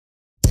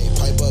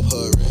up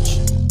hood rich.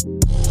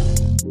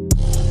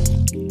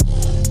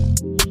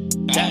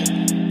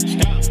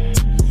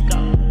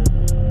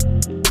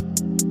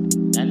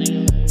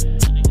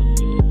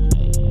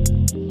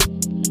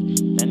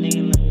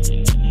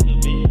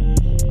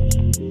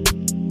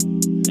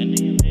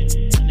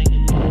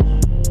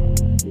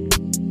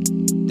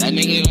 That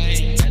nigga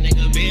lame, that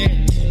nigga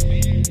bitch.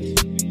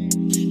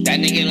 That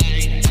nigga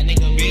lame, that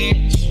nigga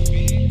bitch.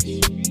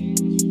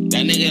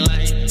 That nigga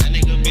lame, that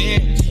nigga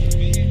bitch.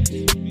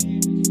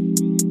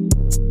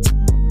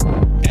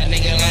 That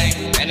nigga lame,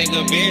 that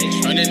nigga bitch.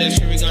 Running the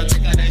street, we gon'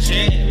 take out that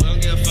shit. We don't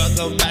give a fuck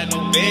about no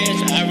bitch.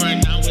 I run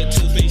down with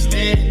 2 feet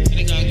stick.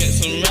 Better gon' get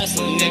some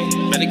wrestling,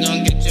 nigga. Better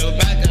gon' get your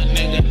back up,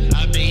 nigga.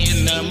 I be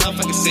in the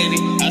motherfucking city.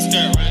 I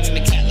skirt around in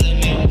the cat, little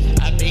nigga.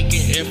 I be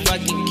getting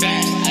fucking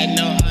fast. I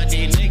know all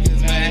these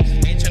niggas, man.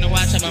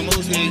 Watch how my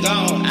moves be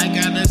gone. I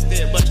got a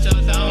stick, but your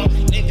dome.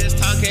 Niggas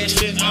talking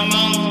shit, I'm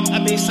on.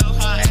 I be so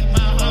hard at my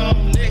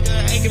home.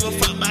 Nigga ain't give a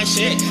fuck my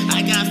shit.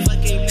 I got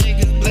fucking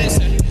niggas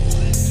blissing.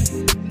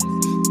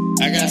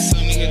 I got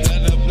some niggas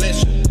that'll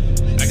blitz you.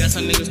 I got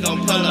some niggas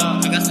gon' pull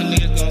up. I got some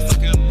niggas gon'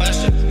 fucking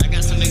bust you. I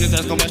got some niggas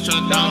that's gon' bust your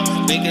dome.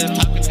 Niggas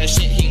talking that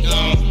shit, he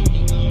gone.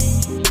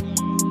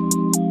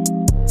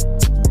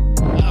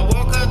 I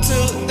woke up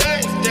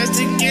today just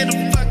to get a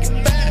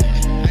fucking bag.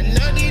 I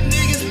know these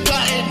niggas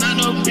plotting. I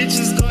know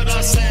bitches going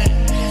outside.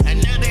 I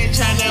know they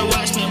tryna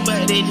watch me,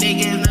 but these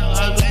niggas know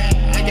I'm glad.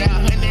 I got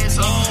hundreds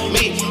on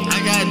me. I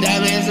got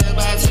diamonds in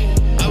my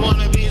teeth. I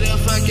wanna be the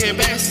fucking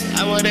best.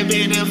 I wanna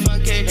be the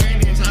fucking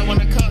greatest. I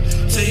wanna come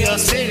to your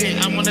city.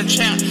 I wanna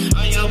trap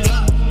on your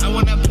block. I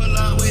wanna pull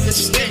up with the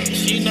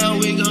sticks. You know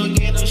we gon'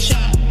 get a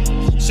shot.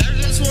 So I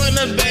just want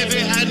a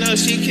baby. I know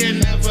she can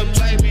never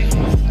play me.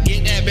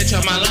 Get that bitch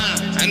on my line.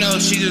 I know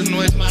she just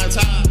waste my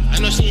time. I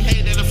know she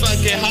hate that I'm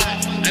fucking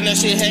hot. I know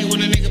she hate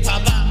when a nigga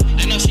pop out.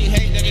 I know she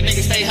hate that a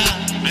nigga stay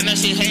hot. I know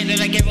she hate that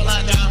I give a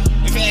lot down.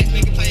 If an ex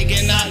nigga play,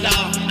 get knocked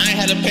out. I ain't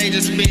had to pay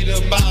just to be the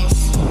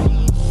boss.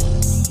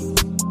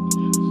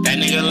 That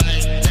nigga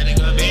lame, that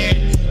nigga bitch.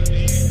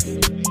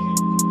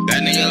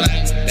 That nigga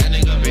lame, that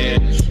nigga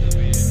bitch.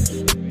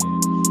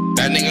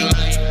 That nigga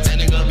lame, that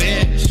nigga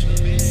bitch.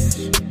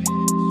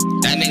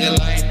 That nigga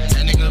lame,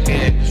 that nigga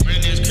bitch.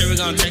 Bring this crib, we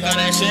gon' take all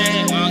that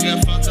shit. We don't give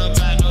a fuck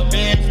about no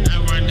bitch. I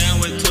run down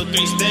with 2,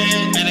 3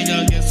 sticks. Better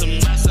go get some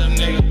mess up,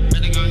 nigga.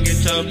 Better go get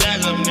your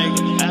bag up,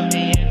 nigga.